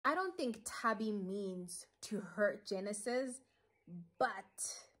I don't think Thabi means to hurt Genesis,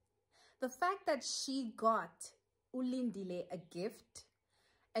 but the fact that she got Ulindile a gift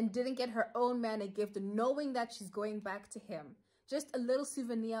and didn't get her own man a gift, knowing that she's going back to him, just a little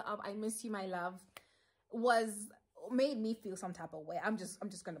souvenir of "I miss you, my love," made me feel some type of way. I'm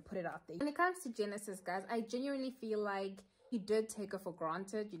just gonna put it out there. When it comes to Genesis, guys, I genuinely feel like he did take her for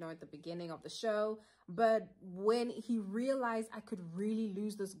granted, you know, at the beginning of the show. But when he realized I could really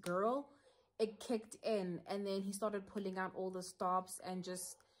lose this girl, it kicked in, and then he started pulling out all the stops and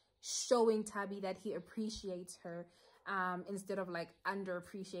just showing Thabi that he appreciates her, instead of like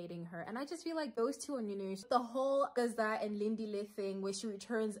underappreciating her. And I just feel like those two are, you know, the whole Sizakele and Lindile thing where she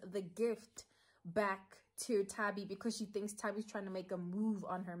returns the gift back to Thabi because she thinks Thabi's trying to make a move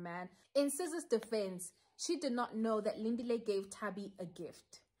on her man. In Siz's defense, she did not know that Lindile gave Thabi a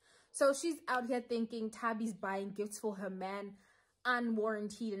gift. So she's out here thinking Thabi's buying gifts for her man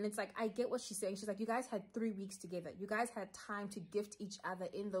unwarranted. And it's like, I get what she's saying. She's like, you guys had 3 weeks together. You guys had time to gift each other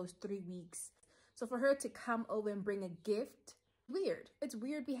in those 3 weeks. So for her to come over and bring a gift, weird. It's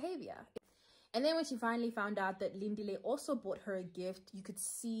weird behavior. And then when she finally found out that Lindile also bought her a gift, you could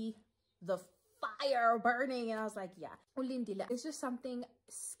see the fire burning, and I was like, yeah, Lindile, it's just something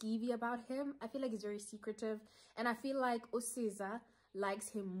skeevy about him. I feel like he's very secretive, and I feel like Usiza likes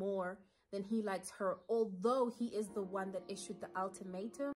him more than he likes her, although he is the one that issued the ultimatum.